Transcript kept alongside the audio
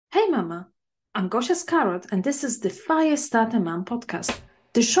Mama. I'm Gosia Scarrot, and this is the Firestarter Mom podcast,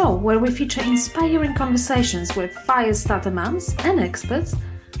 the show where we feature inspiring conversations with Firestarter moms and experts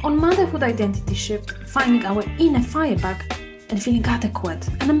on motherhood identity shift, finding our inner fire back, and feeling adequate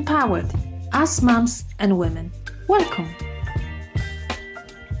and empowered as moms and women. Welcome.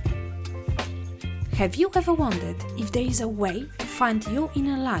 Have you ever wondered if there is a way to find your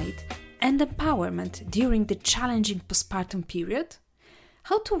inner light and empowerment during the challenging postpartum period?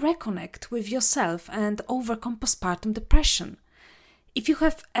 How to reconnect with yourself and overcome postpartum depression? If you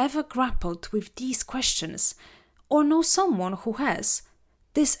have ever grappled with these questions or know someone who has,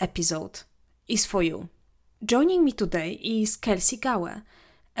 this episode is for you. Joining me today is Kelsy Gover,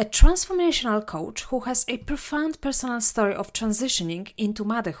 a transformational coach who has a profound personal story of transitioning into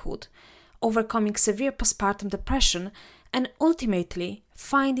motherhood, overcoming severe postpartum depression, and ultimately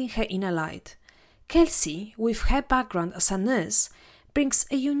finding her inner light. Kelsy, with her background as a nurse, brings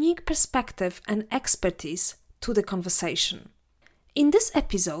a unique perspective and expertise to the conversation. In this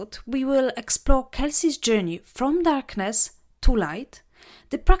episode, we will explore Kelsy's journey from darkness to light,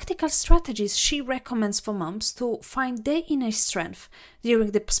 the practical strategies she recommends for moms to find their inner strength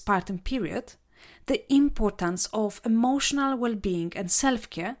during the postpartum period, the importance of emotional well-being and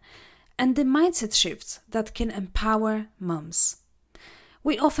self-care, and the mindset shifts that can empower moms.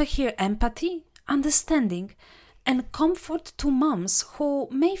 We offer here empathy, understanding, and comfort to moms who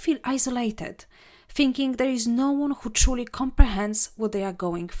may feel isolated, thinking there is no one who truly comprehends what they are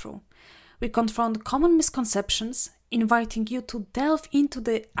going through. We confront common misconceptions, inviting you to delve into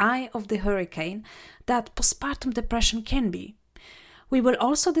the eye of the hurricane that postpartum depression can be. We will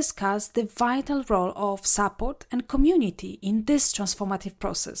also discuss the vital role of support and community in this transformative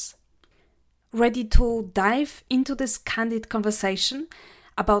process. Ready to dive into this candid conversation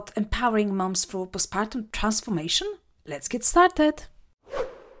about empowering moms through postpartum transformation? Let's get started.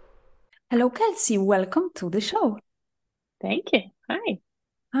 Hello, Kelsy. Welcome to the show. Thank you. Hi.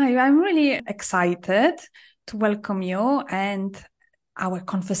 Hi, I'm really excited to welcome you and our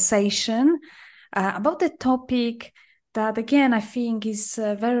conversation about the topic that, again, I think is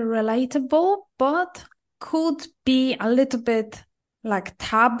very relatable, but could be a little bit like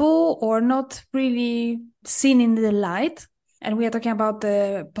taboo or not really seen in the light. And we are talking about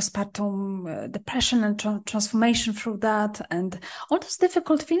the postpartum depression and transformation through that and all those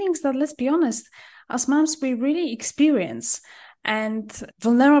difficult feelings that, let's be honest, as moms, we really experience. And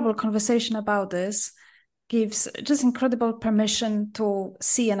vulnerable conversation about this gives just incredible permission to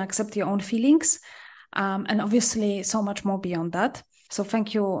see and accept your own feelings. And obviously so much more beyond that. So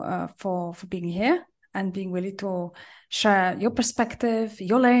thank you for being here and being willing to share your perspective,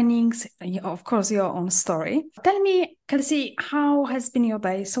 your learnings, and of course, your own story. Tell me, Kelsy, how has been your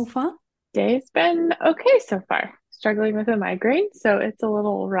day so far? Day's been okay so far. Struggling with a migraine, so it's a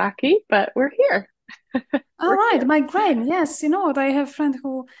little rocky, but we're here. All right, migraine. Yes, you know what? I have a friend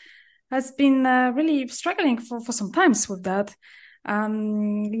who has been really struggling for some times with that.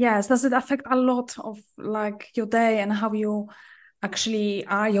 Yes, does it affect a lot of like your day and how you actually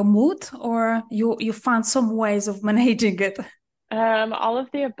are, your mood, or you find some ways of managing it? All of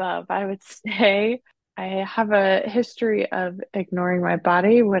the above, I would say. I have a history of ignoring my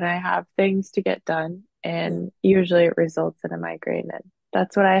body when I have things to get done, and usually it results in a migraine. And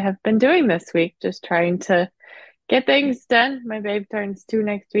that's what I have been doing this week, just trying to get things done. My babe turns 2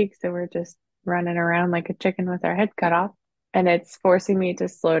 next week, so we're just running around like a chicken with our head cut off. And it's forcing me to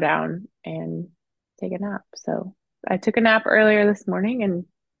slow down and take a nap. So I took a nap earlier this morning and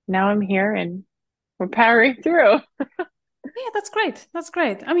now I'm here and we're powering through. Yeah, that's great. That's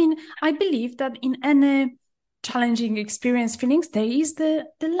great. I mean, I believe that in any challenging experience feelings, there is the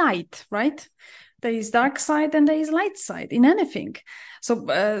light, right? There is dark side and there is light side in anything.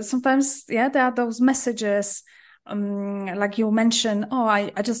 So sometimes, yeah, there are those messages, like you mentioned, oh,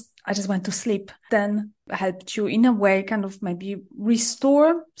 I just went to sleep. Then helped you in a way, kind of maybe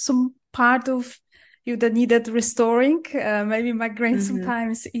restore some part of you that needed restoring. Maybe migraine hmm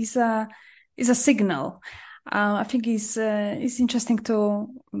sometimes is a signal. I think it's interesting to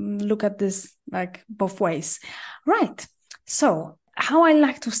look at this like both ways. Right. So how I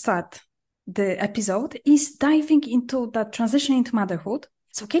like to start the episode is diving into that transition into motherhood.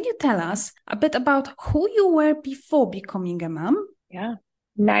 So can you tell us a bit about who you were before becoming a mom? Yeah.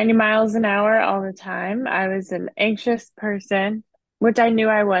 90 miles an hour all the time. I was an anxious person, which I knew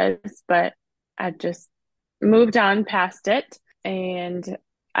I was, but I just moved on past it. And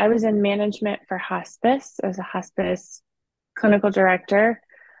I was in management for hospice as a hospice clinical director,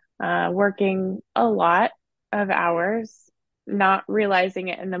 working a lot of hours, not realizing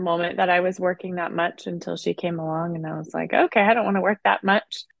it in the moment that I was working that much until she came along and I was like, okay, I don't want to work that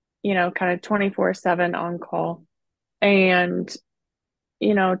much. kind of 24/7 on call and,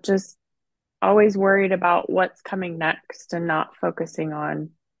 just always worried about what's coming next and not focusing on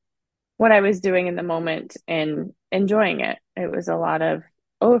what I was doing in the moment and enjoying it. It was a lot of,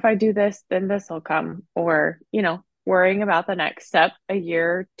 oh, if I do this, then this will come, or, worrying about the next step a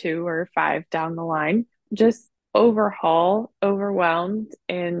year, two, or five down the line. Just overhaul, overwhelmed,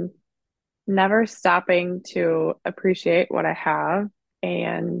 and never stopping to appreciate what I have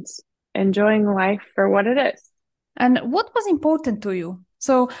and enjoying life for what it is. And what was important to you?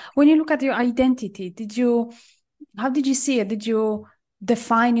 So when you look at your identity, how did you see it? Did you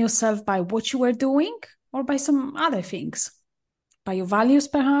define yourself by what you were doing or by some other things? By your values,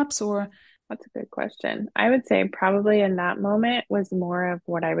 perhaps, or That's a good question. I would say probably in that moment was more of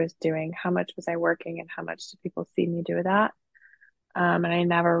what I was doing. How much was I working and how much do people see me do that? And I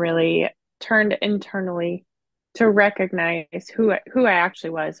never really turned internally to recognize who I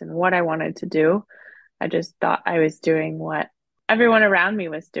actually was and what I wanted to do. I just thought I was doing what everyone around me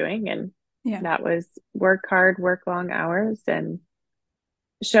was doing, and yeah. that was work hard, work long hours, and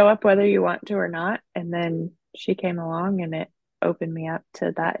show up whether you want to or not. And then she came along and it opened me up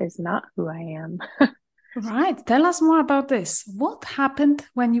to that is not who I am. Right. Tell us more about this. What happened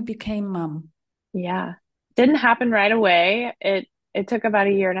when you became mom? Yeah. Didn't happen right away. It took about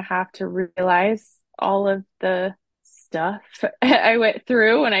a year and a half to realize all of the stuff I went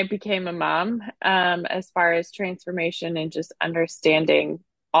through when I became a mom, as far as transformation and just understanding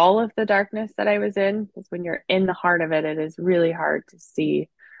all of the darkness that I was in. Because when you're in the heart of it, it is really hard to see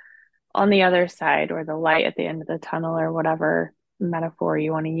on the other side or the light at the end of the tunnel or whatever metaphor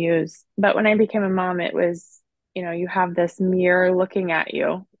you want to use. But when I became a mom, it was, you have this mirror looking at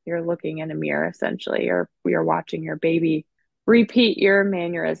you. You're looking in a mirror essentially, or you're watching your baby repeat your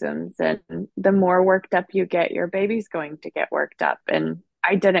mannerisms. And the more worked up you get, your baby's going to get worked up. And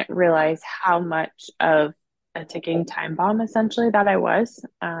I didn't realize how much of a ticking time bomb essentially that I was.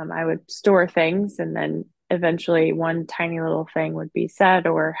 I would store things and then eventually one tiny little thing would be said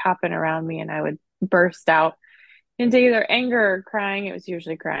or happen around me and I would burst out into either anger or crying. It was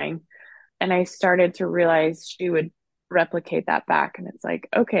usually crying. And I started to realize she would replicate that back. And it's like,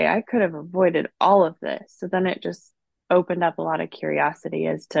 okay, I could have avoided all of this. So then it just opened up a lot of curiosity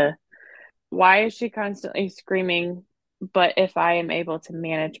as to why is she constantly screaming? But if I am able to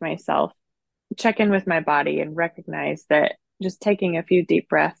manage myself, check in with my body and recognize that just taking a few deep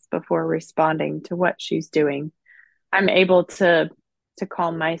breaths before responding to what she's doing, I'm able to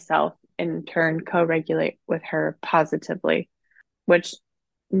calm myself and in turn co-regulate with her positively, which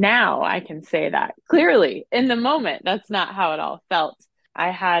now I can say that clearly in the moment. That's not how it all felt.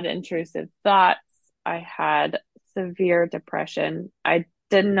 I had intrusive thoughts. I had severe depression. I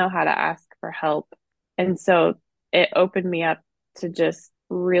didn't know how to ask for help. And so it opened me up to just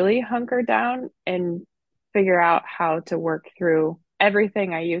really hunker down and figure out how to work through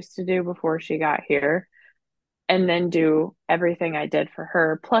everything I used to do before she got here and then do everything I did for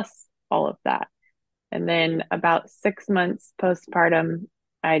her, plus all of that. And then about 6 months postpartum,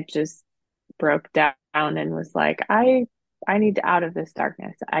 I just broke down and was like, I need to out of this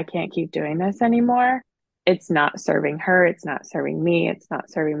darkness. I can't keep doing this anymore. It's not serving her. It's not serving me. It's not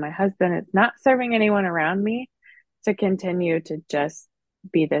serving my husband. It's not serving anyone around me to continue to just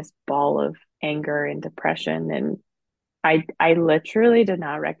be this ball of anger and depression. And I literally did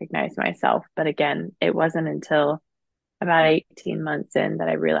not recognize myself. But again, it wasn't until about 18 months in that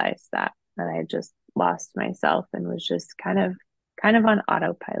I realized that I had just lost myself and was just kind of on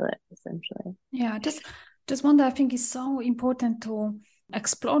autopilot essentially. Yeah, just wonder, I think it's so important to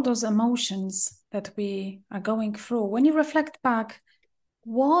explore those emotions that we are going through. When you reflect back,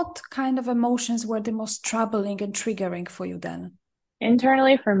 what kind of emotions were the most troubling and triggering for you then?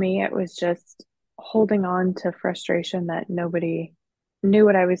 Internally for me, it was just holding on to frustration that nobody knew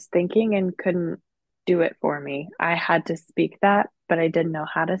what I was thinking and couldn't do it for me. I had to speak that, but I didn't know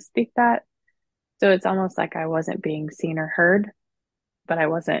how to speak that. So it's almost like I wasn't being seen or heard, but I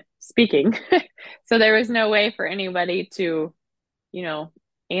wasn't speaking. So there was no way for anybody to, you know,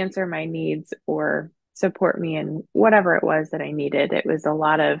 answer my needs or support me in whatever it was that I needed. It was a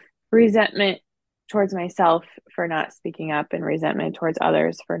lot of resentment towards myself for not speaking up and resentment towards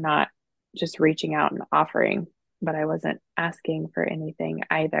others for not just reaching out and offering, but I wasn't asking for anything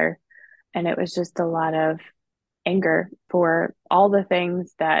either. And it was just a lot of anger for all the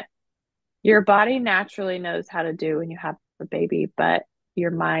things that your body naturally knows how to do when you have a baby, but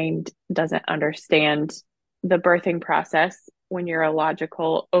your mind doesn't understand the birthing process when you're a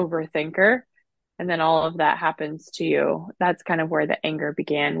logical overthinker. And then all of that happens to you. That's kind of where the anger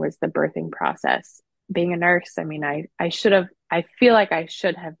began, was the birthing process. Being a nurse, I mean, I should have I feel like I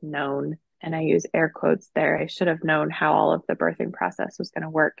should have known, and I use air quotes there, I should have known how all of the birthing process was going to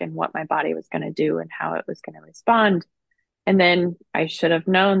work and what my body was going to do and how it was going to respond. And then I should have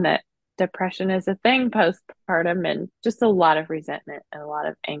known that depression is a thing postpartum, and just a lot of resentment and a lot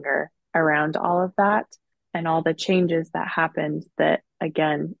of anger around all of that and all the changes that happened that,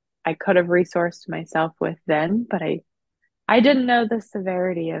 again, I could have resourced myself with then, but I didn't know the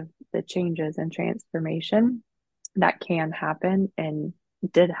severity of the changes and transformation that can happen and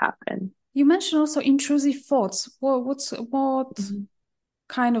did happen. You mentioned also intrusive thoughts. What Mhm.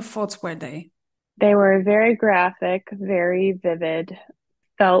 kind of thoughts were they? They were very graphic, very vivid,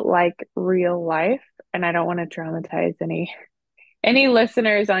 felt like real life. And I don't want to traumatize any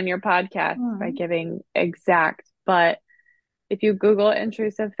listeners on your podcast by Mm, giving exact, but if you Google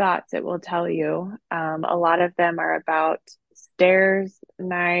intrusive thoughts, it will tell you. A lot of them are about stairs,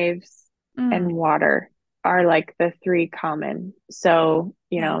 knives, mm, and water are like the three common. So,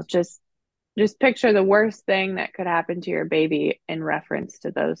 yes. just picture the worst thing that could happen to your baby in reference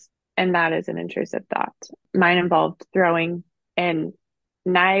to those. And that is an intrusive thought. Mine involved throwing, and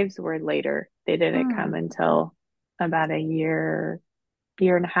knives were later. They didn't come Mm, until about a year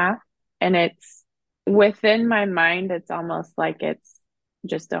and a half. And it's within my mind, it's almost like it's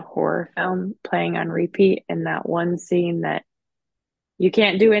just a horror film playing on repeat in that one scene that you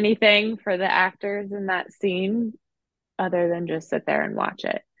can't do anything for the actors in that scene other than just sit there and watch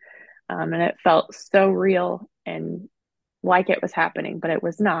it. And it felt so real and like it was happening, but it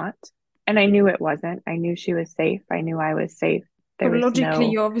was not. And I knew it wasn't. I knew she was safe. I knew I was safe. There but was logically,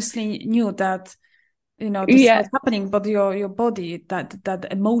 no, you obviously knew that, this yeah. was happening, but your body, that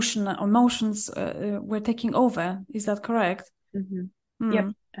emotions were taking over. Is that correct? Hmm. Yep,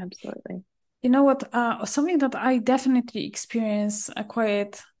 Mm. absolutely. You know what? Something that I definitely experience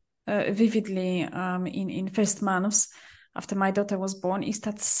quite vividly in first months after my daughter was born is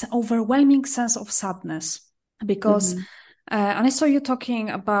that overwhelming sense of sadness. Because, Hmm. and I saw you talking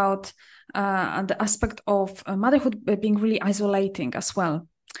about the aspect of motherhood being really isolating as well.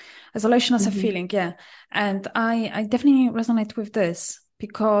 Isolation as a Hmm. feeling, yeah. And I definitely resonate with this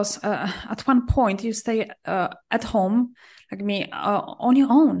because at one point you stay at home, like me, on your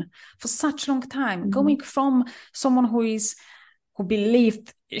own for such a long time, Hmm. going from someone who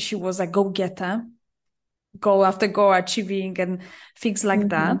believed she was a go-getter, goal after goal achieving and things like Hmm.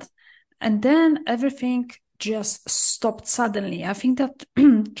 that. And then everything just stopped suddenly. I think that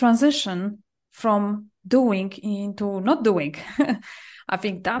transition from doing into not doing, I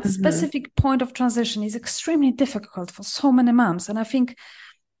think that Hmm. specific point of transition is extremely difficult for so many moms. And I think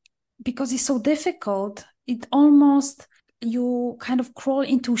because it's so difficult, it almost, you kind of crawl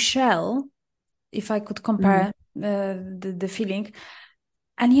into shell, if I could Hmm. compare the feeling.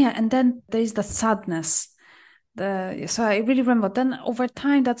 And yeah, and then there is the sadness. So I really remember then over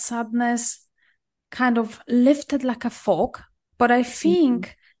time that sadness kind of lifted like a fog. But I Hmm.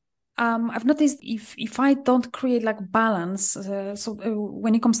 think I've noticed if I don't create like balance,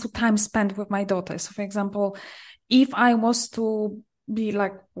 when it comes to time spent with my daughter. So for example, if I was to be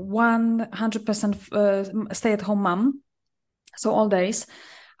like 100% stay at home mom, so all days,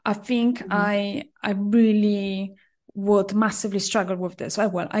 I think Hmm. I really would massively struggle with this.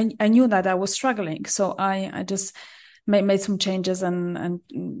 I knew that I was struggling, so I just made some changes and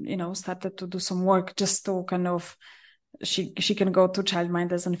started to do some work just to kind of she can go to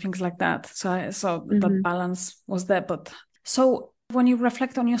childminders and things like that. So that Hmm. balance was there. But so when you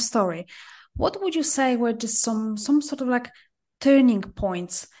reflect on your story, what would you say were just some sort of like turning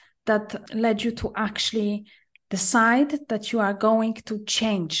points that led you to actually decide that you are going to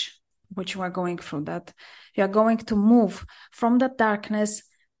change what you are going through, that you are going to move from that darkness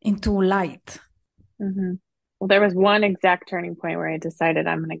into light? Hmm. Well, there was one exact turning point where I decided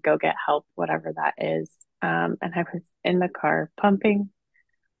I'm going to go get help, whatever that is. And I was in the car pumping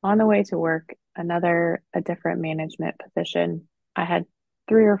on the way to work, a different management position. I had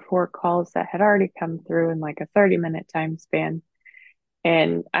three or four calls that had already come through in like a 30-minute time span.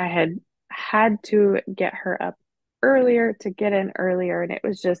 And I had to get her up earlier to get in earlier. And it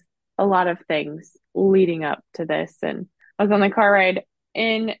was just a lot of things leading up to this. And I was on the car ride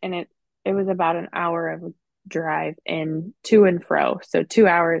in, and it was about an hour of a drive in to and fro. So 2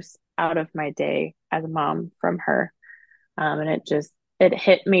 hours out of my day as a mom from her. And it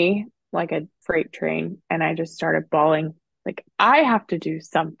hit me like a freight train. And I just started bawling. Like, I have to do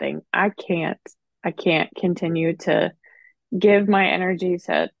something. I can't continue to give my energy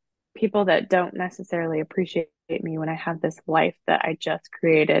to people that don't necessarily appreciate me when I have this life that I just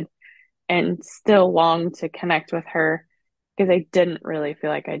created, and still long to connect with her because I didn't really feel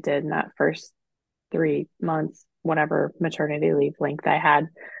like I did in that first 3 months whatever maternity leave length I had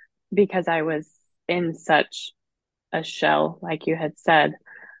because I was in such a shell, like you had said.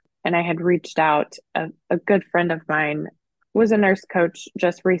 And I had reached out. A good friend of mine was a nurse coach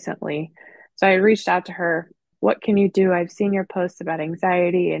just recently. So I reached out to her. What can you do? I've seen your posts about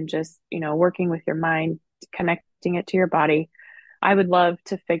anxiety and just, working with your mind, connecting it to your body. I would love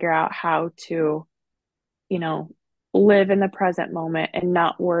to figure out how to, you know, live in the present moment and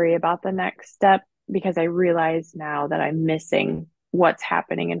not worry about the next step because I realize now that I'm missing what's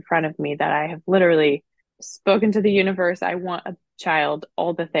happening in front of me, that I have literally spoken to the universe. I want a child,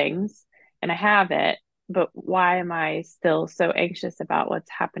 all the things, and I have it, but why am I still so anxious about what's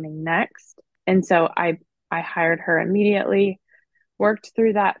happening next? And so I hired her immediately, worked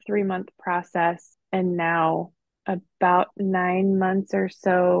through that 3-month process, and now about 9 months or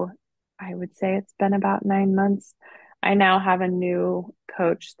so, I would say it's been about 9 months. I now have a new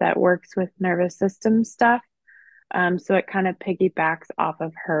coach that works with nervous system stuff. So it kind of piggybacks off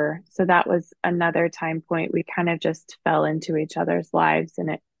of her. So that was another time point. We kind of just fell into each other's lives, and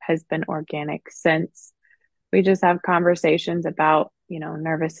it has been organic since. We just have conversations about,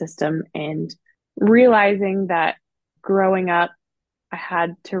 nervous system and realizing that growing up, I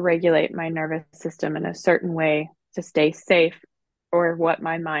had to regulate my nervous system in a certain way to stay safe or what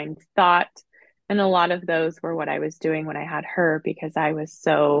my mind thought. And a lot of those were what I was doing when I had her because I was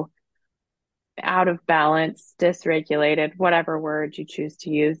so out of balance, dysregulated, whatever word you choose to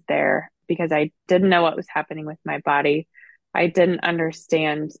use there, because I didn't know what was happening with my body. I didn't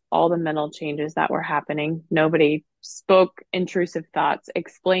understand all the mental changes that were happening. Nobody spoke intrusive thoughts,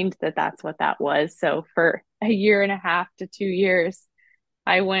 explained that that's what that was. So for a year and a half to 2 years,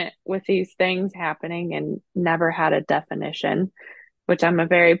 I went with these things happening and never had a definition, which I'm a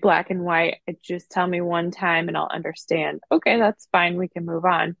very black and white. It just tell me one time and I'll understand. Okay, that's fine. We can move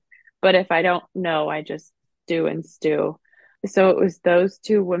on. But if I don't know, I just do and stew. So it was those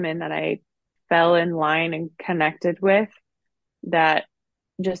two women that I fell in line and connected with that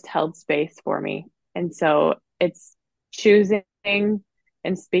just held space for me. And so it's choosing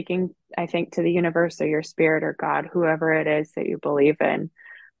and speaking, I think, to the universe or your spirit or God, whoever it is that you believe in,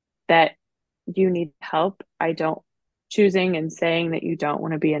 that you need help. I don't choosing and saying that you don't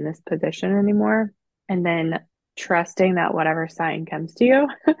want to be in this position anymore. And then trusting that whatever sign comes to you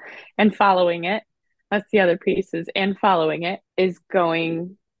and following it. That's the other piece is, and following it is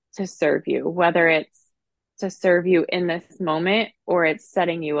going to serve you, whether it's to serve you in this moment or it's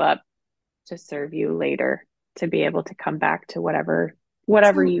setting you up to serve you later to be able to come back to whatever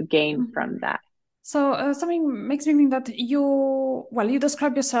So, you gain mhm. from that. So something makes me think that you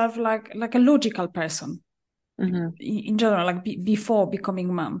describe yourself like a logical person Mm-hmm. in general, like before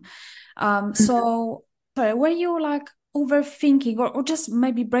becoming mom. So sorry, were you like overthinking or just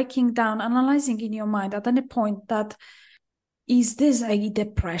maybe breaking down, analyzing in your mind at any point that is this a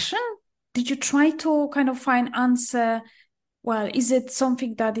depression? Did you try to kind of find answer? Well, is it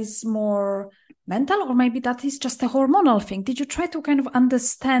something that is more mental, or maybe that is just a hormonal thing? Did you try to kind of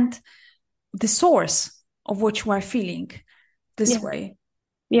understand the source of what you are feeling this Yeah. way?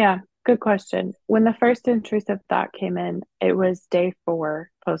 Yeah. Good question. When the first intrusive thought came in, it was day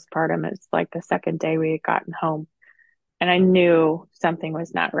 4 postpartum. It's like the second day we had gotten home. And I knew something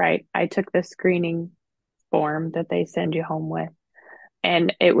was not right. I took the screening form that they send you home with,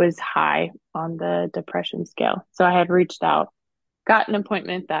 and it was high on the depression scale. So I had reached out, got an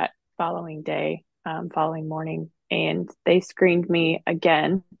appointment that following day, following morning, and they screened me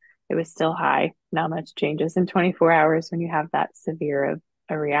again. It was still high. Not much changes in 24 hours when you have that severe of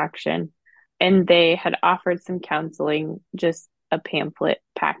a reaction. And they had offered some counseling, just a pamphlet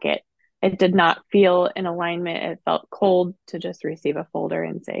packet. It did not feel in alignment. It felt cold to just receive a folder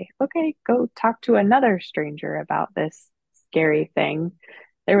and say, okay, go talk to another stranger about this scary thing.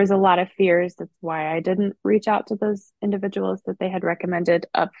 There was a lot of fears. That's why I didn't reach out to those individuals that they had recommended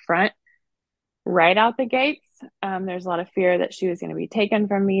up front right out the gates. There's a lot of fear that she was going to be taken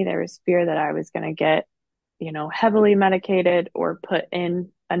from me. There was fear that I was going to get, heavily medicated or put in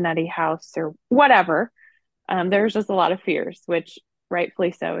a nutty house or whatever. There was just a lot of fears, which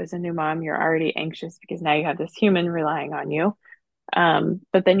rightfully so. As a new mom, you're already anxious because now you have this human relying on you.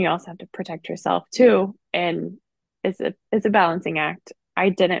 But then you also have to protect yourself too. And it's a balancing act. I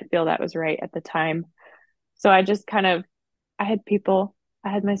didn't feel that was right at the time. So I just kind of I had people, I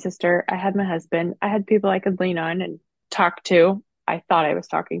had my sister, I had my husband, I had people I could lean on and talk to. I thought I was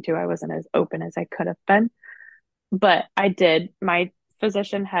talking to. I wasn't as open as I could have been, but I did. My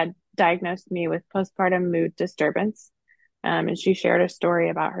physician had diagnosed me with postpartum mood disturbance. And she shared a story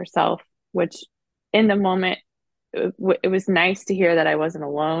about herself, which in the moment, it was nice to hear that I wasn't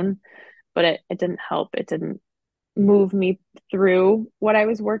alone, but it didn't help. It didn't move me through what I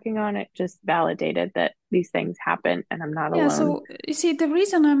was working on. It just validated that these things happen and I'm not Yeah, alone. so you see, the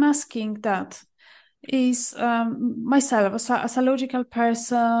reason I'm asking that is myself as a logical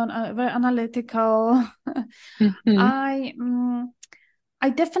person, very analytical. Hmm. I I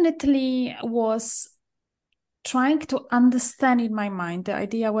definitely was trying to understand in my mind the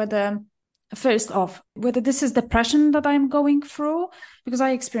idea whether, first off, whether this is depression that I'm going through, because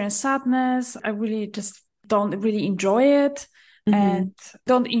I experience sadness. I really just don't really enjoy it and Hmm.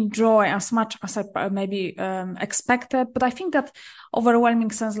 don't enjoy as much as I maybe expected. But I think that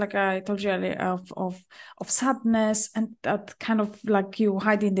overwhelming sense, like I told you earlier, of sadness and that kind of like you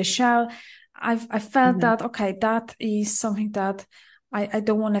hide in the shell. I felt Hmm. that, okay, that is something that I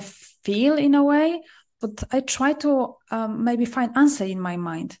don't want to feel in a way, but I try to maybe find answer in my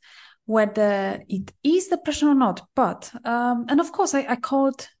mind whether it is depression or not. But and of course, I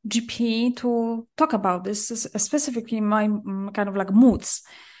called GP to talk about this, specifically my kind of like moods.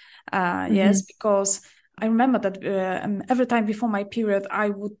 Yes, Hmm. because I remember that every time before my period, I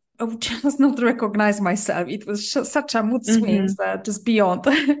would just not recognize myself. It was such a mood Hmm. swings that just beyond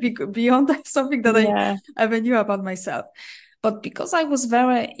beyond something that I Yeah. ever knew about myself. But because I was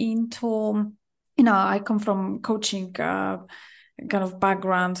very into, I come from coaching kind of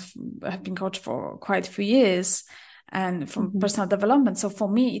background. I've been coached for quite a few years and from Hmm. personal development. So for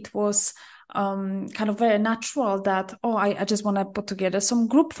me, it was kind of very natural that, oh, I just want to put together some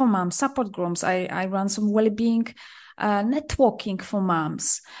group for moms, support groups. I run some well-being networking for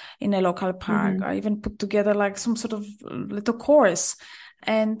moms in a local park. Hmm. I even put together like some sort of little course.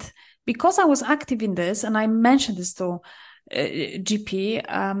 And because I was active in this and I mentioned this to GP,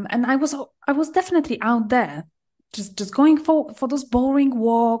 and I was definitely out there, just going for those boring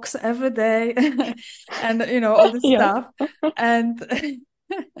walks every day, and all this Yes. stuff, and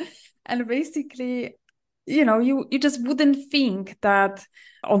and basically, you just wouldn't think that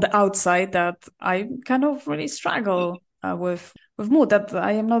on the outside that I kind of really struggle with mood, that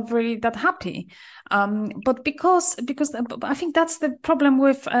I am not really that happy. But because I think that's the problem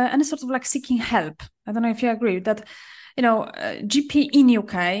with any sort of like seeking help. I don't know if you agree that, GP in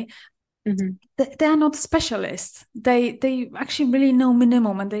UK, Hmm. they are not specialists. They actually really know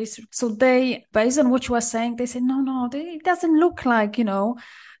minimum, and they based on what you are saying, they say no, it doesn't look like,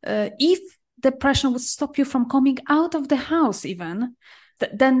 if depression would stop you from coming out of the house even,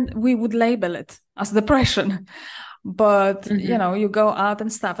 then we would label it as depression. But Hmm. you go out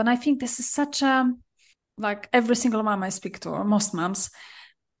and stuff, and I think this is such a, like every single mom I speak to, or most moms,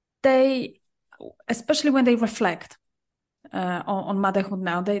 they, especially when they reflect on motherhood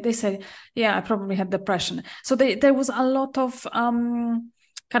now, they say, yeah, I probably had depression. So there was a lot of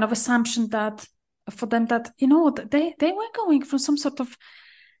kind of assumption that for them, that they were going through some sort of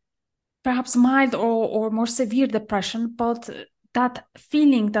perhaps mild or more severe depression, but that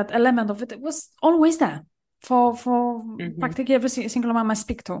feeling, that element of it was always there for Hmm. practically every single mom I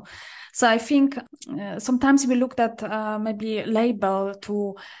speak to. So I think sometimes we looked at maybe label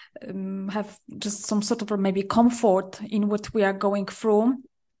to have just some sort of maybe comfort in what we are going through,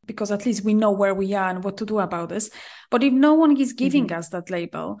 because at least we know where we are and what to do about this. But if no one is giving Hmm. us that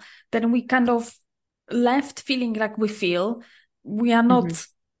label, then we kind of left feeling like we feel. We are Hmm. not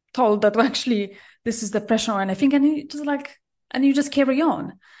told that actually this is depression or anything, and you just carry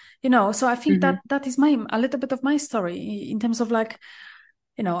on. So I think Hmm. that is my a little bit of my story in terms of like,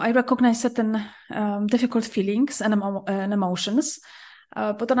 I recognize certain difficult feelings and emotions,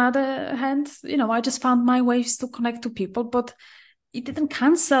 but on the other hand, I just found my ways to connect to people, but it didn't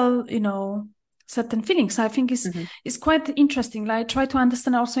cancel, certain feelings. I think Hmm. it's quite interesting. Like, I try to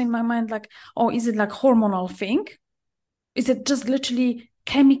understand also in my mind, like, oh, is it like hormonal thing? Is it just literally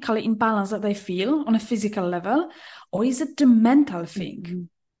chemical imbalance that they feel on a physical level, or is it the mental thing? Hmm.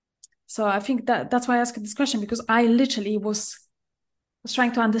 So I think that's why I asked this question, because I literally was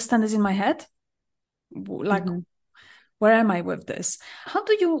trying to understand this in my head, like, Hmm. where am I with this? How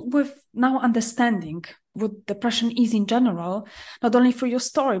do you, with now understanding what depression is in general, not only for your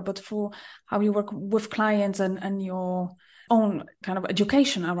story, but for how you work with clients and your own kind of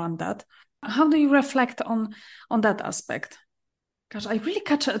education around that, how do you reflect on that aspect? Gosh, I really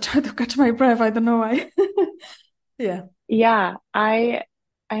try to catch my breath. I don't know why. Yeah. Yeah, I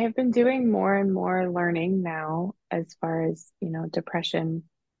have been doing more and more learning now as far as, depression,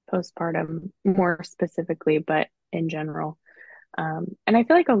 postpartum, more specifically, but in general. And I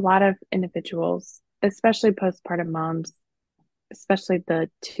feel like a lot of individuals, especially postpartum moms, especially the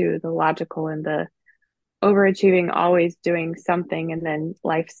logical and the overachieving, always doing something, and then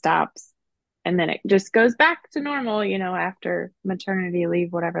life stops. And then it just goes back to normal, after maternity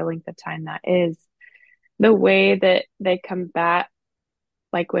leave, whatever length of time that is. the way that they combat,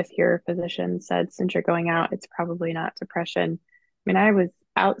 like with your physician said, since you're going out, it's probably not depression. I mean, I was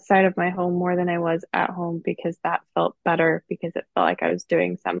outside of my home more than I was at home because that felt better because it felt like I was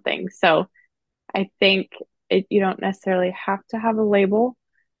doing something. So I think you don't necessarily have to have a label.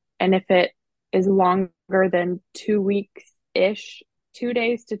 And if it is longer than 2 weeks ish, 2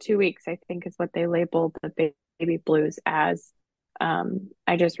 days to 2 weeks, I think is what they labeled the baby blues as.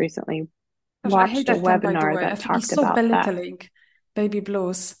 I just recently Gosh, I hate watched a that term, by the webinar way. I that think it's talked so about that. belittling. Baby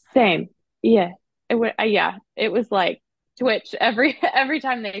blues. Same. Yeah. It would, yeah, it was like Twitch every every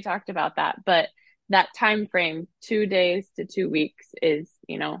time they talked about that. But that time frame, 2 days to 2 weeks is,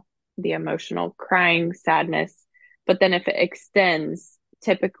 the emotional crying, sadness. But then if it extends,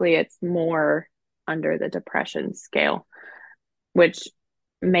 typically it's more under the depression scale, which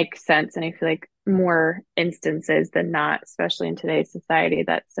makes sense. And I feel like more instances than not, especially in today's society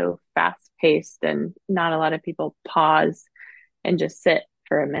that's so fast paced and not a lot of people pause and just sit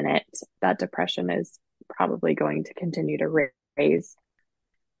for a minute, that depression is probably going to continue to raise.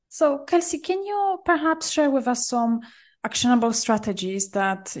 So, Kelsey, can you perhaps share with us some actionable strategies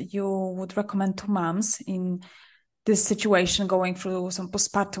that you would recommend to moms in this situation, going through some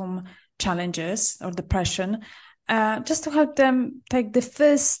postpartum challenges or depression, just to help them take the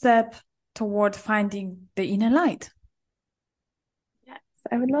first step toward finding the inner light? Yes,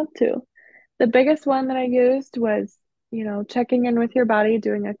 I would love to. The biggest one that I used was, checking in with your body,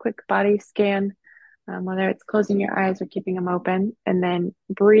 doing a quick body scan, whether it's closing your eyes or keeping them open, and then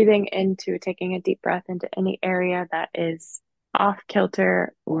breathing into, taking a deep breath into any area that is off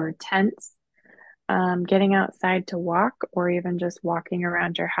kilter or tense. Getting outside to walk or even just walking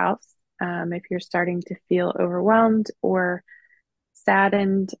around your house. If you're starting to feel overwhelmed or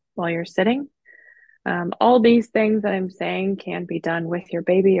saddened while you're sitting, all these things that I'm saying can be done with your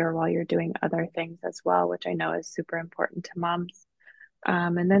baby or while you're doing other things as well, which I know is super important to moms.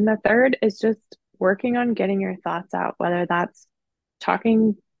 And then the third is just working on getting your thoughts out, whether that's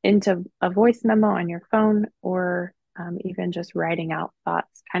talking into a voice memo on your phone or even just writing out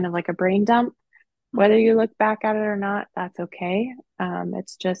thoughts, kind of like a brain dump. Whether you look back at it or not, that's okay.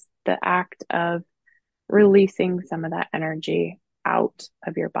 It's just the act of releasing some of that energy out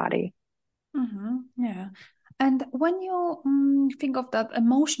of your body. Yeah. And when you think of that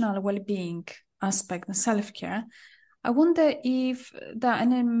emotional well-being aspect and self-care, I wonder if there are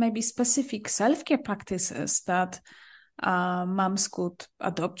any maybe specific self-care practices that moms could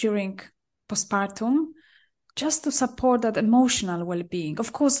adopt during postpartum just to support that emotional well-being.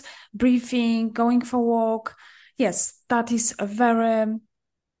 Of course, breathing, going for a walk, yes, that is a very,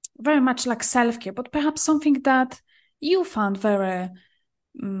 very much like self-care, but perhaps something that you found very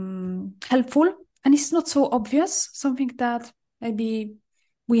helpful and it's not so obvious, something that maybe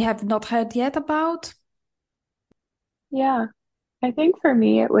we have not heard yet about. Yeah, I think for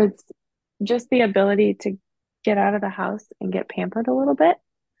me, it was just the ability to get out of the house and get pampered a little bit.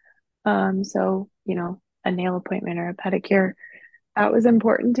 So, a nail appointment or a pedicure, that was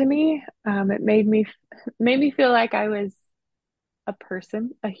important to me. It made me feel like I was a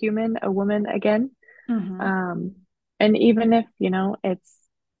person, a human, a woman again. Mm-hmm. Um, and even if, it's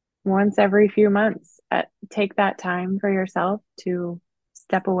once every few months, take that time for yourself to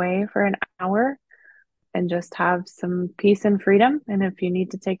step away for an hour and just have some peace and freedom. And if you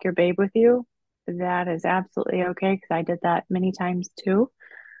need to take your babe with you, that is absolutely okay because I did that many times too.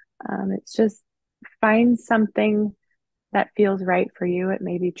 It's just find something that feels right for you. It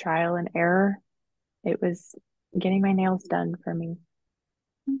may be trial and error. It was getting my nails done for me.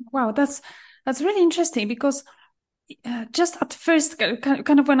 Wow, that's really interesting because just at first,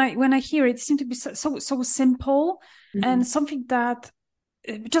 kind of when I hear it, it seemed to be so simple Mhm. and something that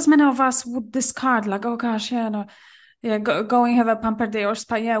just many of us would discard, like, oh gosh, yeah, no, yeah, go and have a pamper day or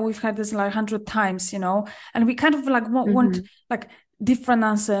spa. Yeah, we've had this like 100 times, and we kind of like want Mhm. like different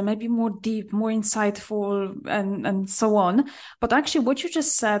answer, maybe more deep, more insightful, and so on. But actually, what you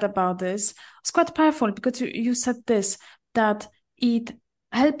just said about this was quite powerful because you said this that it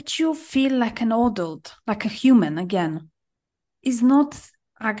helped you feel like an adult, like a human again. It's not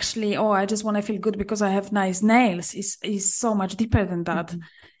actually, oh, I just want to feel good because I have nice nails. Is so much deeper than that. Mhm.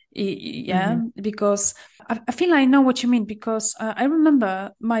 Yeah, Mhm. because I feel I know what you mean because I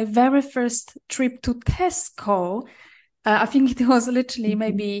remember my very first trip to Tesco. I think it was literally Mhm.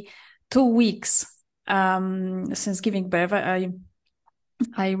 maybe 2 weeks since giving birth.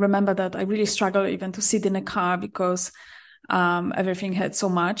 I remember that I really struggled even to sit in a car because everything hurt so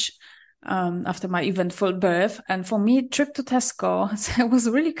much after my eventful birth. And for me, trip to Tesco was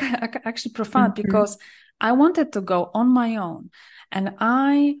really actually profound Mhm. because I wanted to go on my own. And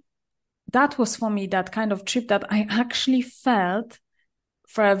I that was for me that kind of trip that I actually felt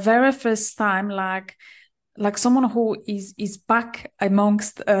for a very first time like someone who is back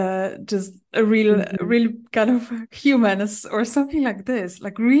amongst just a Hmm. real kind of humans or something like this,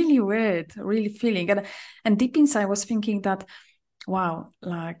 like really weird, really feeling. And deep inside I was thinking that, wow,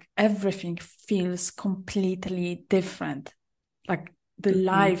 like everything feels completely different, like the Hmm.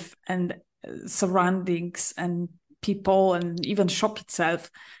 life and surroundings and people and even shop itself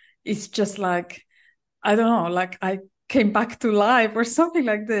is just like, I don't know, like I came back to life or something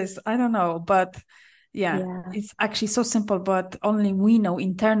like this. I don't know. But yeah, Yeah. it's actually so simple, but only we know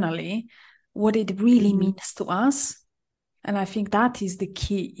internally what it really Hmm. means to us. And I think that is the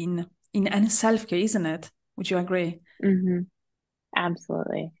key in any self-care, isn't it? Would you agree? Hmm.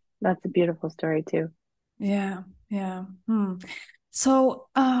 Absolutely. That's a beautiful story too. Yeah, yeah. So,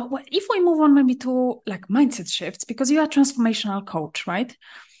 if we move on maybe to like mindset shifts, because you are a transformational coach, right?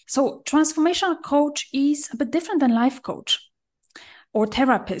 So, transformational coach is a bit different than life coach or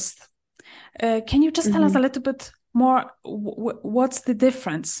therapist. Can you just tell us Hmm. a little bit more? What's the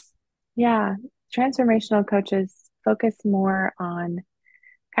difference? Yeah. Transformational coaches focus more on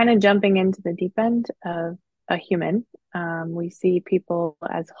kind of jumping into the deep end of a human. We see people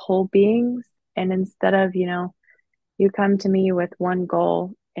as whole beings. And instead of, you come to me with one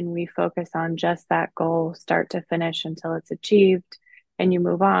goal and we focus on just that goal, start to finish until it's achieved, and you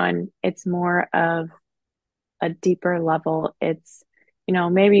move on, it's more of a deeper level. It's,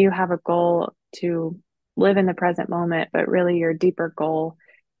 maybe you have a goal to live in the present moment, but really your deeper goal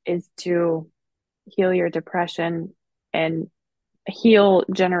is to heal your depression and heal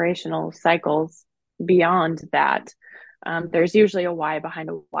generational cycles beyond that. There's usually a why behind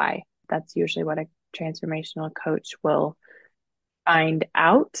a why. That's usually what a transformational coach will find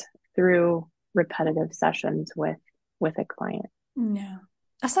out through repetitive sessions with a client. Yeah.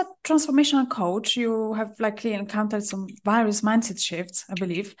 As a transformational coach, you have likely encountered some various mindset shifts, I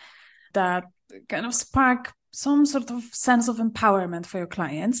believe, that kind of spark some sort of sense of empowerment for your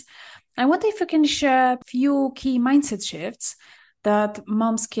clients. I wonder if you can share a few key mindset shifts that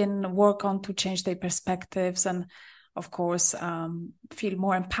moms can work on to change their perspectives and, of course, feel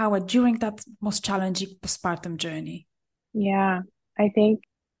more empowered during that most challenging postpartum journey. Yeah, I think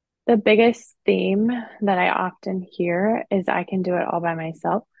the biggest theme that I often hear is I can do it all by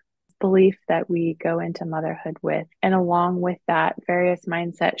myself. Belief that we go into motherhood with. And along with that, various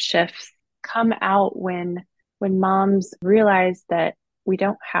mindset shifts come out when moms realize that we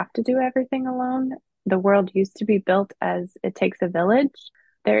don't have to do everything alone. The world used to be built as it takes a village.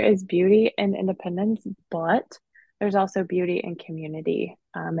 There is beauty in independence, but there's also beauty in community,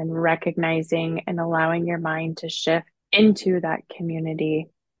 and recognizing and allowing your mind to shift into that community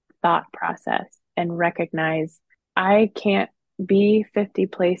thought process and recognize I can't be 50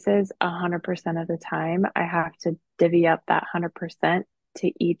 places 100% of the time. I have to divvy up that 100%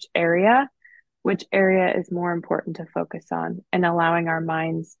 to each area. Which area is more important to focus on, and allowing our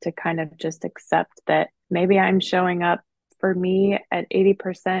minds to kind of just accept that maybe I'm showing up for me at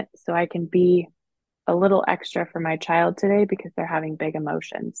 80% so I can be a little extra for my child today because they're having big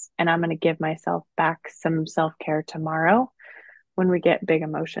emotions. And I'm going to give myself back some self care tomorrow when we get big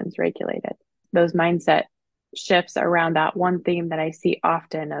emotions regulated. Those mindset shifts around that one theme that I see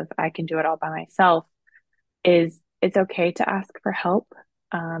often of I can do it all by myself is it's okay to ask for help,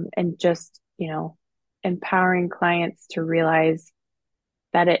 and just, empowering clients to realize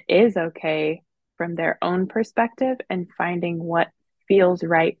that it is okay from their own perspective and finding what feels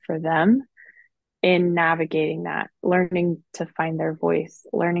right for them in navigating that, learning to find their voice,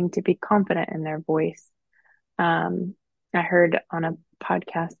 learning to be confident in their voice. Um, I heard on a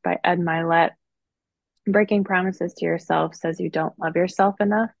podcast by Ed Milet, breaking promises to yourself says you don't love yourself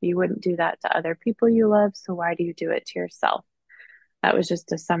enough. You wouldn't do that to other people you love. So why do you do it to yourself? That was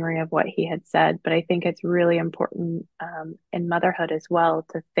just a summary of what he had said. But I think it's really important, in motherhood as well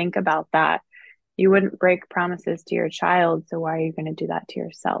to think about that. You wouldn't break promises to your child. So why are you going to do that to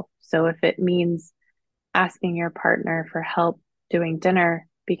yourself? So if it means asking your partner for help doing dinner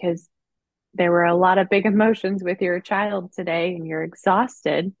because there were a lot of big emotions with your child today and you're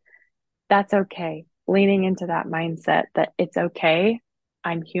exhausted, that's okay. Leaning into that mindset that it's okay,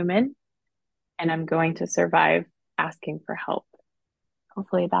 I'm human, and I'm going to survive asking for help.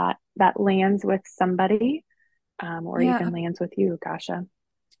 Hopefully that lands with somebody, or even Yeah, lands with you, Kasha.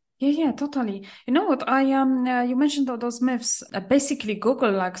 yeah, totally. You know what? You mentioned all those myths. Basically,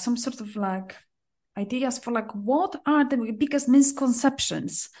 Google like some sort of like ideas for like what are the biggest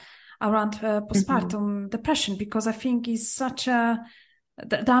misconceptions around Mm-hmm. postpartum depression, because I think it's such a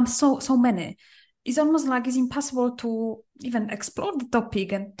there are so many. It's almost like it's impossible to even explore the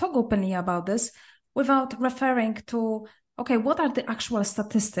topic and talk openly about this without referring to, okay, what are the actual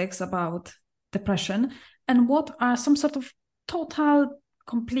statistics about depression and what are some sort of total,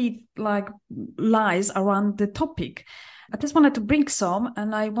 complete like lies around the topic. I just wanted to bring some,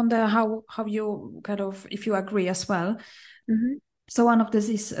 and I wonder how you kind of, if you agree as well. Mm-hmm. So one of this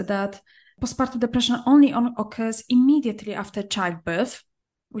is that postpartum depression only occurs immediately after childbirth,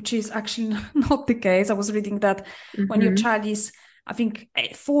 which is actually not the case. I was reading that when your Mm-hmm. child is, I think,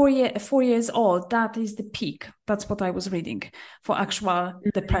 4 years old, that is the peak. That's what I was reading for actual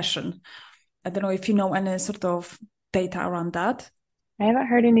depression. I don't know if you know any sort of data around that. I haven't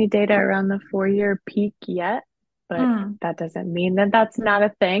heard any data around the 4-year peak yet, but Mm. that doesn't mean that that's not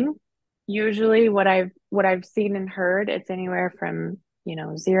a thing. Usually what I've seen and heard, it's anywhere from,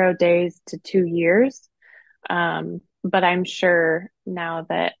 0 days to 2 years. But I'm sure now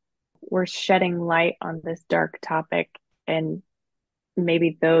that we're shedding light on this dark topic, and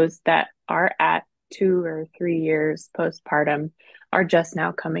maybe those that are at 2 or 3 years postpartum are just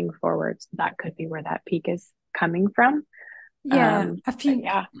now coming forward. So that could be where that peak is coming from. Yeah, I But think,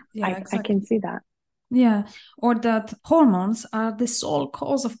 yeah, yeah, I exactly. can see that. Yeah, or that hormones are the sole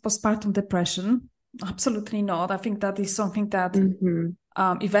cause of postpartum depression. Absolutely not. I think that is something that, Hmm.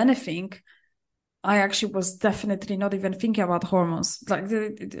 if anything, I actually was definitely not even thinking about hormones. Like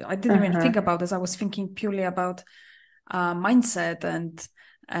I didn't even Uh-huh. think about this. I was thinking purely about mindset and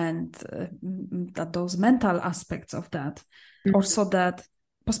that those mental aspects of that. Also, that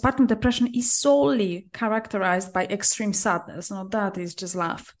postpartum depression is solely characterized by extreme sadness. No, that is just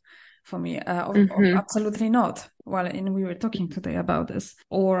laugh for me. Hmm. Absolutely not. Well, and we were talking today about this.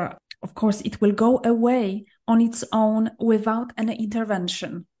 Or, of course, it will go away on its own without any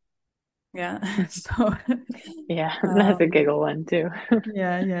intervention. Yeah. So, Yeah, that's a um, giggle one too.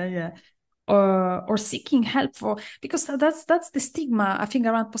 yeah. Or seeking help for, because that's the stigma I think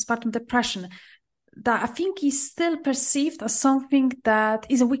around postpartum depression, that I think is still perceived as something that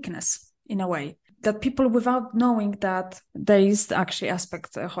is a weakness in a way, that people without knowing that there is actually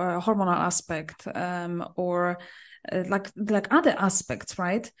aspect, a hormonal aspect, or like other aspects,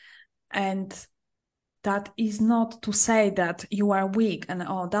 right? And that is not to say that you are weak and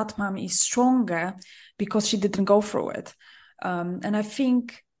oh, that mom is stronger because she didn't go through it. And I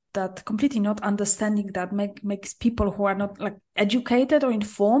think that completely not understanding that makes people who are not like educated or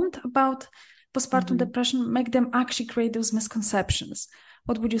informed about postpartum Hmm. depression, make them actually create those misconceptions.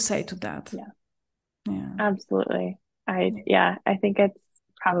 What would you say to that? Yeah, Yeah. absolutely. I think it's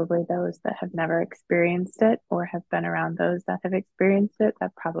probably those that have never experienced it or have been around those that have experienced it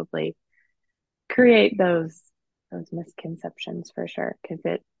that probably create those misconceptions for sure.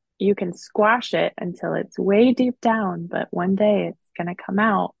 Because you can squash it until it's way deep down, but one day it's gonna come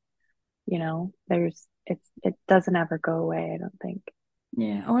out. It doesn't ever go away, I don't think.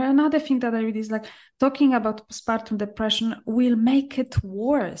 Yeah. Or another thing that I read is like talking about postpartum depression will make it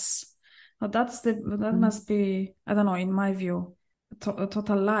worse. Well, that must be, I don't know, in my view, a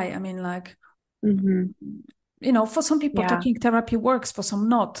total lie. I mean, like, Mm-hmm. for some people, Yeah. talking therapy works, for some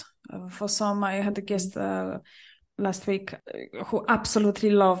not. For some, I had a Mm-hmm. guest last week who absolutely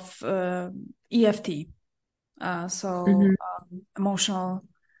love EFT, so Mm-hmm. emotional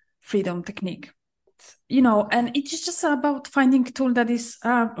freedom technique. And it's just about finding a tool that is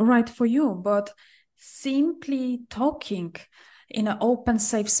right for you, but simply talking in an open,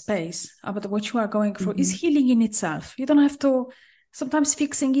 safe space about what you are going through is Mm-hmm. healing in itself. You don't have to. Sometimes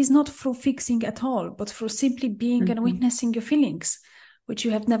fixing is not through fixing at all, but through simply being and Mm-hmm. witnessing your feelings, which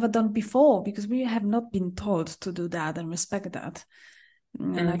you have never done before because we have not been told to do that and respect that.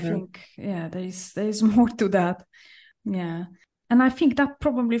 And I Mm-hmm. think, yeah, there is more to that. Yeah. And I think that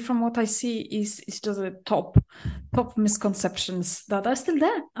probably from what I see is just the top misconceptions that are still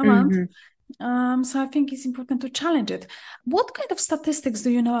there around. Mm-hmm. So I think it's important to challenge it. What kind of statistics do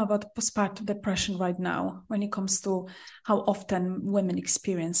you know about postpartum depression right now when it comes to how often women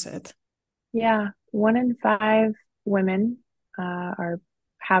experience it? Yeah. 1 in 5 women are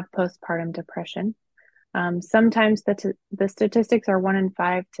have postpartum depression. Sometimes the statistics are 1 in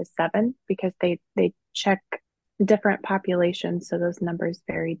 5 to 7 because they check different populations, so those numbers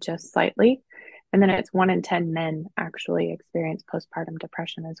vary just slightly. And then it's 1 in 10 men actually experience postpartum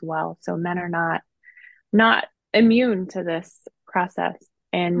depression as well. So men are not immune to this process,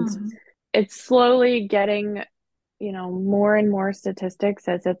 and Mhm. it's slowly getting, more and more statistics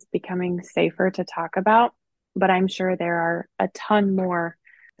as it's becoming safer to talk about. But I'm sure there are a ton more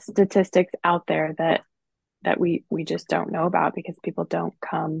statistics out there that we just don't know about because people don't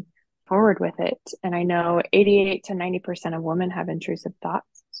come forward with it. And I know 88 to 90% of women have intrusive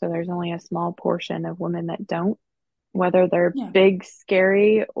thoughts. So there's only a small portion of women that don't. whether they're Yeah, big,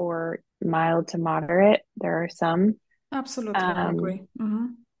 scary, or mild to moderate. There are some. absolutely. I Um, agree. Hmm.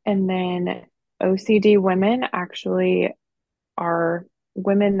 and then OCD women actually are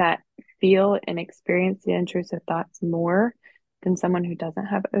women that feel and experience the intrusive thoughts more than someone who doesn't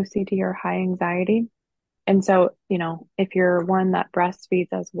have OCD or high anxiety. And so, if you're one that breastfeeds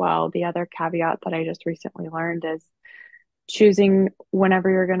as well, the other caveat that I just recently learned is choosing whenever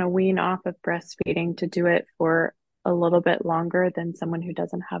you're going to wean off of breastfeeding to do it for a little bit longer than someone who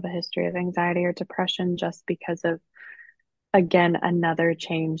doesn't have a history of anxiety or depression, just because of, again, another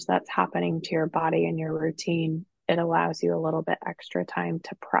change that's happening to your body and your routine. It allows you a little bit extra time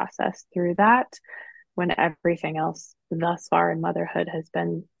to process through that when everything else thus far in motherhood has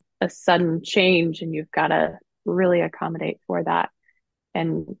been a sudden change and you've got to really accommodate for that.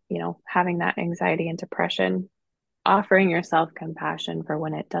 And, having that anxiety and depression, offering yourself compassion for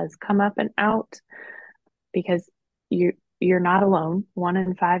when it does come up and out, because you're not alone. 1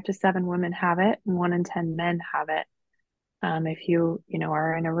 in 5 to 7 women have it, and 1 in 10 men have it. If you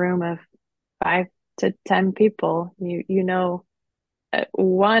are in a room of 5 to 10 people,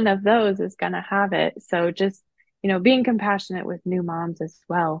 one of those is going to have it. So just, being compassionate with new moms as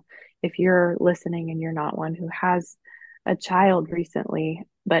well. If you're listening and you're not one who has a child recently,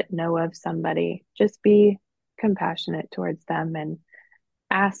 but know of somebody, just be compassionate towards them and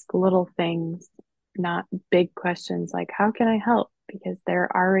ask little things, not big questions like, how can I help? Because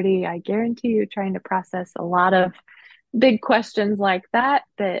they're already, I guarantee you, trying to process a lot of big questions like that,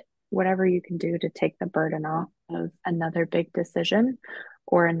 that whatever you can do to take the burden off of another big decision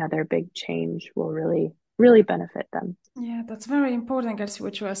or another big change will really, really benefit them. Yeah, that's very important, Kelsy,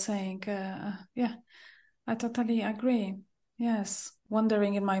 what you are saying. Yeah, I totally agree. Yes,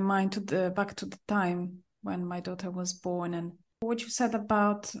 wandering in my mind to the back to the time when my daughter was born, and what you said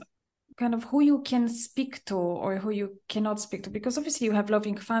about kind of who you can speak to or who you cannot speak to, because obviously you have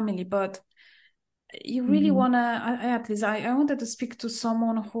loving family, but you really Mm-hmm. want to, at least I wanted to speak to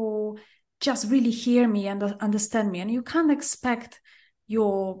someone who just really hear me and understand me. And you can't expect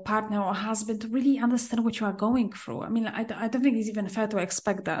your partner or husband to really understand what you are going through. I mean, I don't think it's even fair to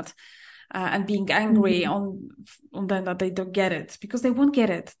expect that. And being angry Mm-hmm. on them that they don't get it, because they won't get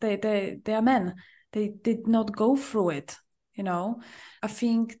it. They are men. They did not go through it, you know. I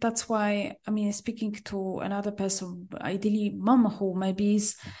think that's why, I mean, speaking to another person, ideally mom, who maybe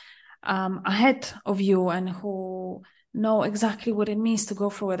is ahead of you and who know exactly what it means to go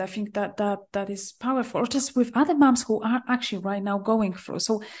through it. I think that is powerful. Or just with other moms who are actually right now going through.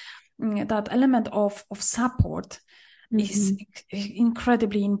 So that element of support is Mm-hmm.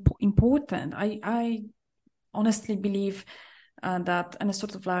 incredibly important. I honestly believe that, and a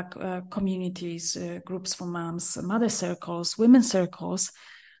sort of like communities, groups for moms, mother circles, women circles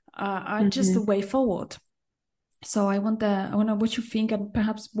are just Mm-hmm. the way forward. So I wonder what you think, and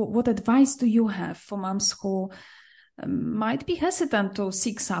perhaps what advice do you have for moms who might be hesitant to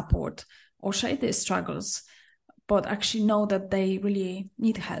seek support or share their struggles, but actually know that they really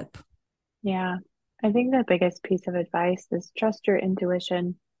need help? Yeah. I think the biggest piece of advice is trust your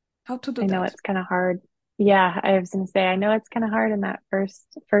intuition. How to do I know that? it's kind of hard. Yeah, I was gonna say, I know it's kind of hard in that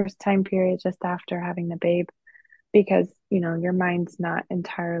first time period just after having the babe, because, your mind's not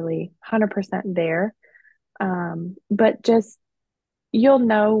entirely 100% there. But just you'll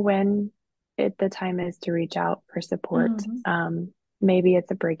know when the time is to reach out for support. Mm-hmm. Maybe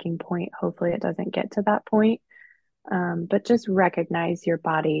it's a breaking point. Hopefully it doesn't get to that point. But just recognize your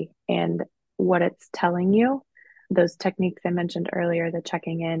body and what it's telling you. Those techniques I mentioned earlier, the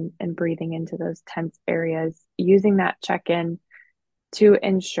checking in and breathing into those tense areas, using that check in to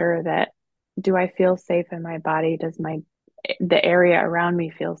ensure that, do I feel safe in my body? Does the area around me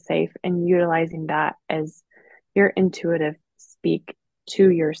feel safe? And utilizing that as your intuitive speak to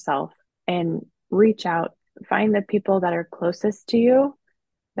yourself, and reach out, find the people that are closest to you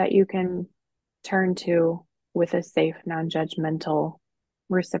that you can turn to with a safe, non-judgmental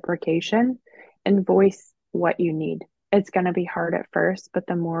reciprocation, and voice what you need. It's going to be hard at first, but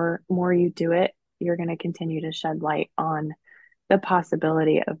the more you do it, you're going to continue to shed light on the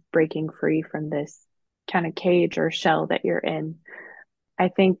possibility of breaking free from this kind of cage or shell that you're in. I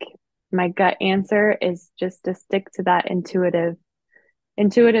think my gut answer is just to stick to that intuitive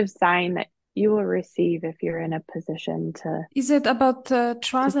sign that you will receive if you're in a position Is it about to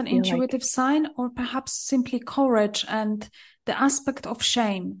trust and feel like. intuitive sign, or perhaps simply courage and the aspect of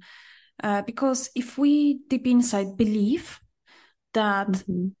shame? Because if we deep inside believe that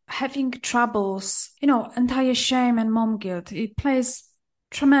Mhm. having troubles, entire shame and mom guilt, it plays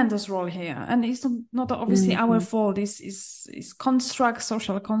tremendous role here. And it's not obviously our Mhm. fault. This is construct,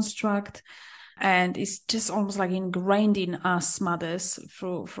 social construct. And it's just almost like ingrained in us mothers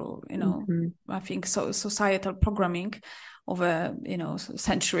through Hmm. I think so societal programming over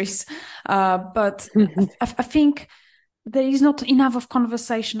centuries. But I think there is not enough of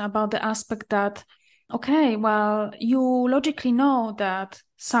conversation about the aspect that, okay, well, you logically know that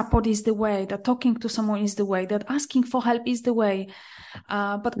support is the way, that talking to someone is the way, that asking for help is the way,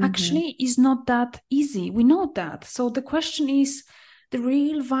 but Hmm. actually is not that easy. We know that. So the question is, the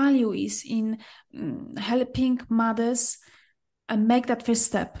real value is in helping mothers and make that first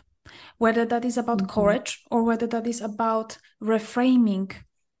step, whether that is about Hmm. courage or whether that is about reframing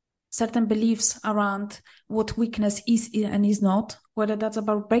certain beliefs around what weakness is and is not, whether that's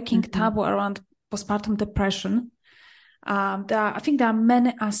about breaking Hmm. taboo around postpartum depression. I think there are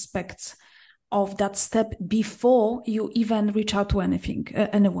many aspects of that step before you even reach out to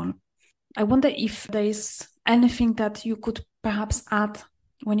anyone. I wonder if there is anything that you could perhaps add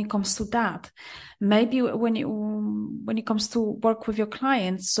when it comes to that. Maybe when it comes to work with your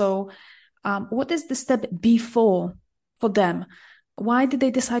clients. So, what is the step before for them? Why did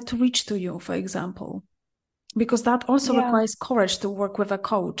they decide to reach to you, for example? Because that also Yeah. requires courage to work with a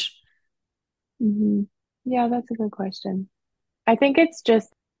coach. Hmm. Yeah, that's a good question. I think it's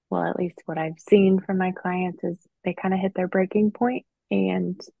just, well, at least what I've seen from my clients is they kind of hit their breaking point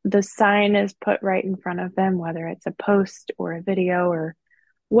and the sign is put right in front of them, whether it's a post or a video or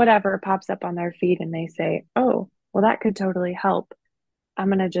whatever pops up on their feed, and they say, oh, well, that could totally help. I'm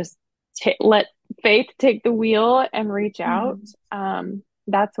going to just let faith take the wheel and reach out. Mhm.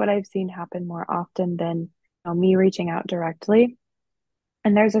 That's what I've seen happen more often than me reaching out directly.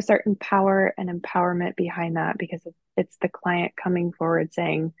 And there's a certain power and empowerment behind that because it's the client coming forward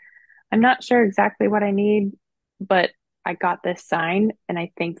saying, I'm not sure exactly what I need, but I got this sign and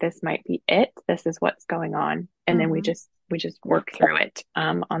I think this might be it. This is what's going on. And then we Mhm. just work through it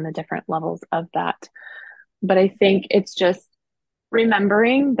on the different levels of that. But I think it's just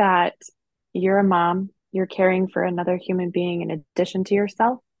remembering that you're a mom, you're caring for another human being in addition to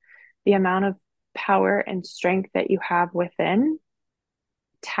yourself, the amount of power and strength that you have within,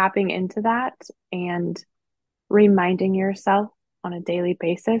 tapping into that and reminding yourself on a daily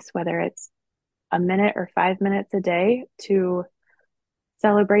basis, whether it's a minute or 5 minutes a day, to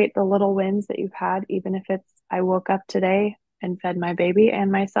celebrate the little wins that you've had, even if it's I woke up today and fed my baby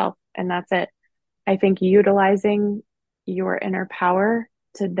and myself, and that's it. I think utilizing your inner power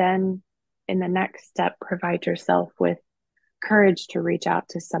to then, in the next step, provide yourself with courage to reach out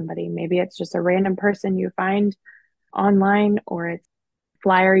to somebody. Maybe it's just a random person you find online, or it's a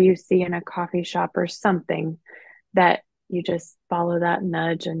flyer you see in a coffee shop or something that you just follow that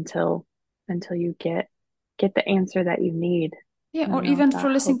nudge until you get the answer that you need. Yeah, I or don't know if even that for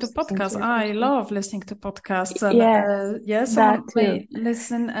listening to helps answer podcasts. your I question. love listening to podcasts, and Yes, yeah, that someone too. may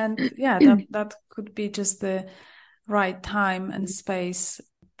listen, and yeah, that could be just the right time and space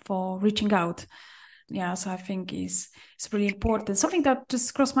for reaching out. Yeah, so I think is really important. Something that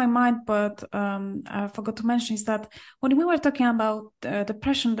just crossed my mind, but I forgot to mention is that when we were talking about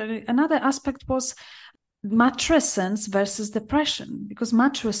depression, another aspect was matrescence versus depression, because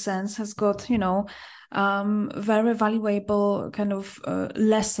matrescence has got very valuable kind of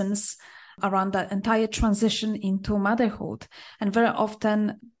lessons around that entire transition into motherhood. And very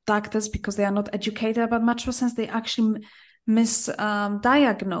often doctors, because they are not educated about matrescence, they actually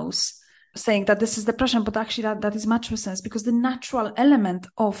misdiagnose, saying that this is depression, but actually that is matrescence, because the natural element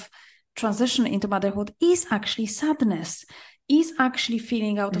of transition into motherhood is actually sadness, is actually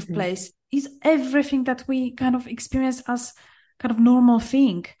feeling out of Hmm. place, is everything that we kind of experience as kind of normal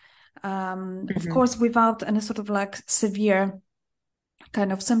thing. Of Hmm. course, without any sort of like severe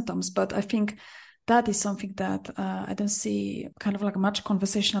kind of symptoms. But I think that is something that I don't see kind of like much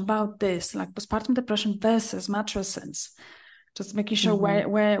conversation about this, like postpartum depression versus matrescence. Just making sure Hmm.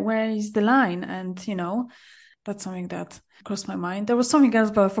 where is the line, and that's something that crossed my mind. There was something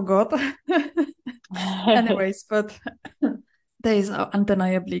else, but I forgot. Anyways, but there is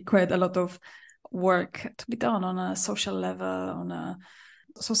undeniably quite a lot of work to be done on a social level, on a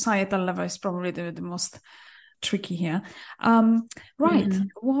societal level is probably the most tricky here. Right. Hmm.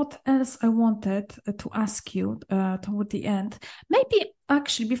 What else I wanted to ask you toward the end? Maybe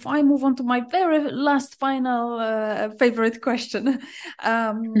actually, before I move on to my very last final favorite question,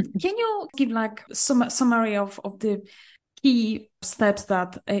 can you give like some summary of the key steps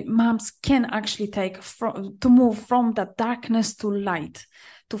that moms can actually take to move from that darkness to light,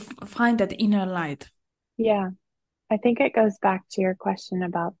 to find that inner light? Yeah, I think it goes back to your question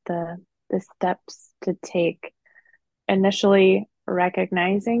about the steps to take. Initially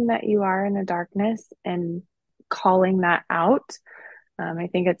recognizing that you are in a darkness and calling that out, I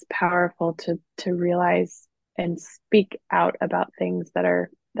think it's powerful to realize and speak out about things that are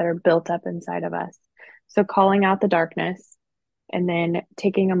built up inside of us. So calling out the darkness and then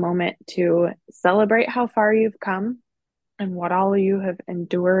taking a moment to celebrate how far you've come and what all you have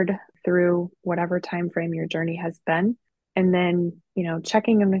endured through whatever time frame your journey has been. And then,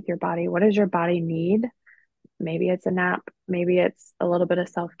 checking in with your body. What does your body need? Maybe it's a nap, maybe it's a little bit of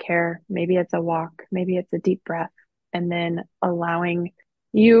self-care, maybe it's a walk, maybe it's a deep breath, and then allowing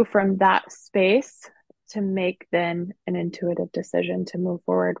you from that space to make then an intuitive decision to move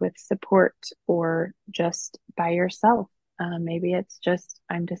forward with support or just by yourself. Maybe it's just,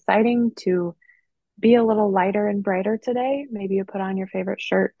 I'm deciding to be a little lighter and brighter today. Maybe you put on your favorite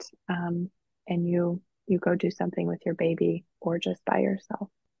shirt, and you go do something with your baby or just by yourself.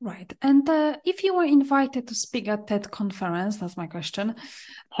 Right. And if you were invited to speak at TED conference, that's my question,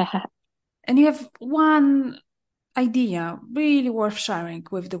 and you have one idea really worth sharing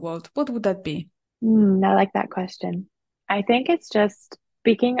with the world, what would that be? I like that question. I think it's just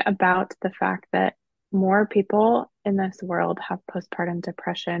speaking about the fact that more people in this world have postpartum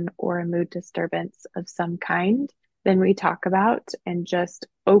depression or a mood disturbance of some kind than we talk about, and just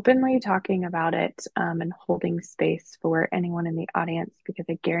openly talking about it, and holding space for anyone in the audience, because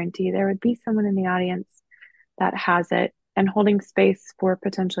I guarantee there would be someone in the audience that has it, and holding space for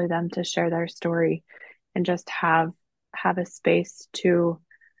potentially them to share their story and just have a space to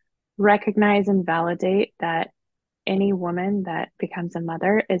recognize and validate that any woman that becomes a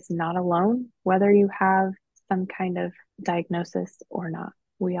mother is not alone, whether you have some kind of diagnosis or not.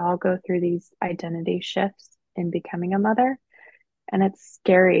 We all go through these identity shifts in becoming a mother, and it's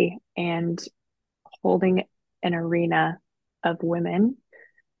scary. And holding an arena of women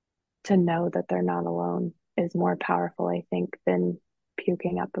to know that they're not alone is more powerful, I think, than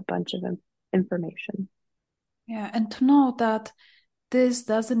puking up a bunch of information. Yeah, and to know that this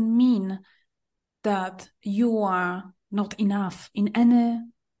doesn't mean that you are not enough in any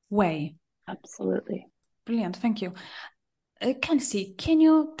way. Absolutely. Brilliant, thank you. Kelsy, can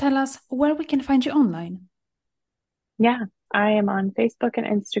you tell us where we can find you online? Yeah, I am on Facebook and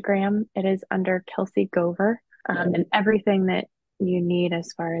Instagram. It is under Kelsy Gover, and everything that you need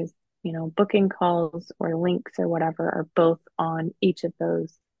as far as, booking calls or links or whatever are both on each of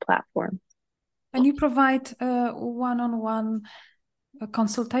those platforms. And you provide one-on-one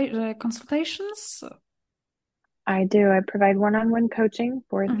consultations? I do. I provide one-on-one coaching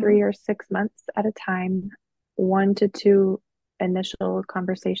for 3 or 6 months at a time. 1 to 2 initial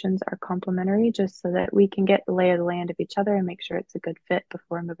conversations are complimentary, just so that we can get the lay of the land of each other and make sure it's a good fit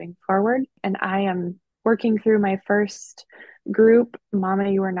before moving forward. And I am working through my first group, Mama,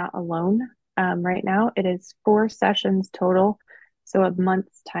 You Are Not Alone. Right now, it is 4 sessions total, so a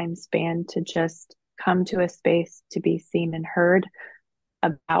month's time span to just come to a space to be seen and heard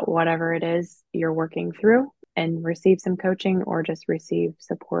about whatever it is you're working through, and receive some coaching or just receive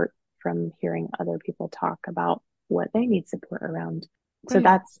support from hearing other people talk about what they need support around. Brilliant. So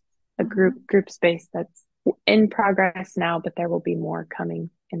that's a group space that's in progress now, but there will be more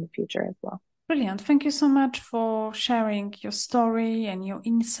coming in the future as well. Brilliant. Thank you so much for sharing your story and your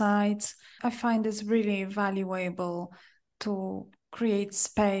insights. I find this really valuable to create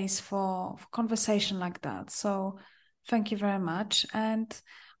space for conversation like that. So thank you very much, and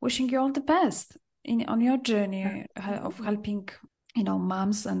wishing you all the best on your journey of helping,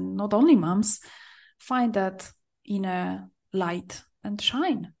 moms, and not only moms, find that inner light and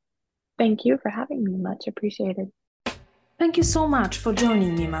shine. Thank you for having me. Much appreciated. Thank you so much for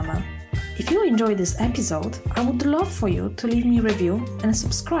joining me, Mama. If you enjoyed this episode, I would love for you to leave me a review and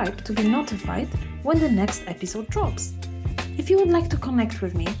subscribe to be notified when the next episode drops. If you would like to connect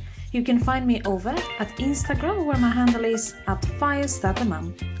with me, you can find me over at Instagram, where my handle is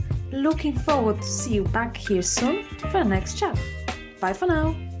 @firestartermom. Looking forward to see you back here soon for the next chat. Bye for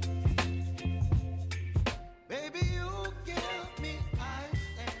now.